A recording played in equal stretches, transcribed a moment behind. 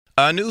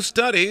A new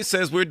study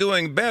says we're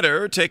doing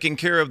better taking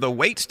care of the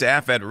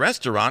waitstaff at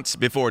restaurants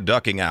before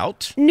ducking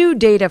out. New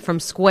data from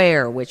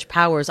Square, which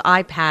powers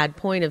iPad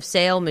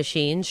point-of-sale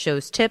machines,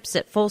 shows tips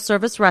at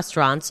full-service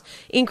restaurants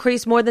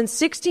increased more than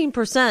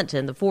 16%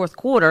 in the fourth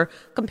quarter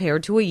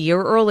compared to a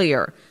year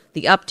earlier.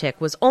 The uptick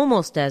was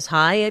almost as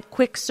high at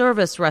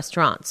quick-service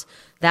restaurants.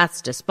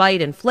 That's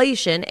despite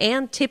inflation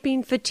and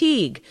tipping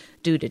fatigue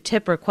due to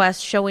tip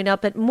requests showing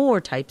up at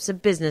more types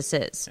of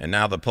businesses. And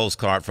now the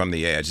postcard from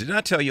the Edge. Didn't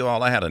I tell you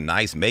all I had a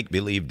nice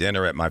make-believe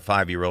dinner at my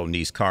 5-year-old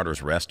niece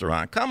Carter's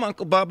restaurant? Come,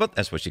 Uncle Bubba.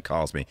 That's what she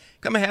calls me.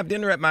 Come and have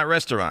dinner at my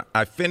restaurant.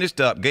 I finished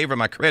up, gave her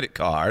my credit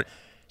card.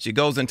 She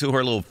goes into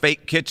her little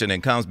fake kitchen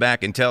and comes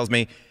back and tells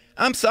me,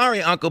 "I'm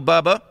sorry, Uncle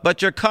Bubba,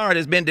 but your card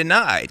has been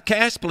denied.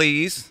 Cash,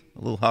 please." A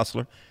little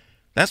hustler.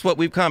 That's what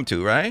we've come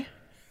to, right?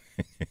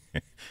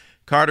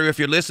 Carter, if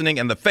you're listening,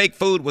 and the fake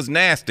food was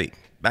nasty.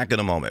 Back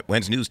in a moment.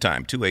 When's news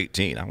time?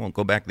 2:18. I won't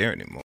go back there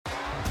anymore.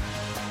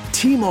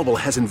 T-Mobile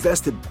has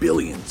invested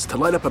billions to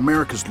light up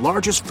America's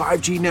largest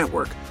 5G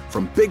network,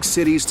 from big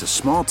cities to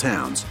small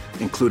towns,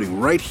 including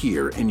right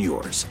here in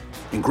yours.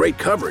 And great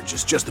coverage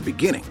is just the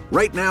beginning.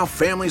 Right now,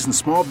 families and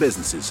small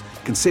businesses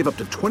can save up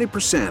to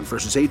 20%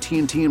 versus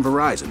AT&T and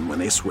Verizon when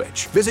they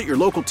switch. Visit your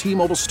local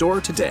T-Mobile store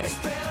today.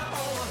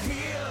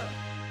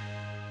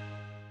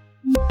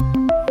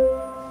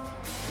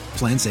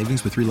 Plan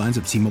savings with 3 lines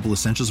of T-Mobile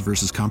Essentials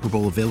versus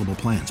comparable available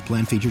plans.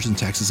 Plan features and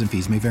taxes and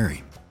fees may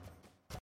vary.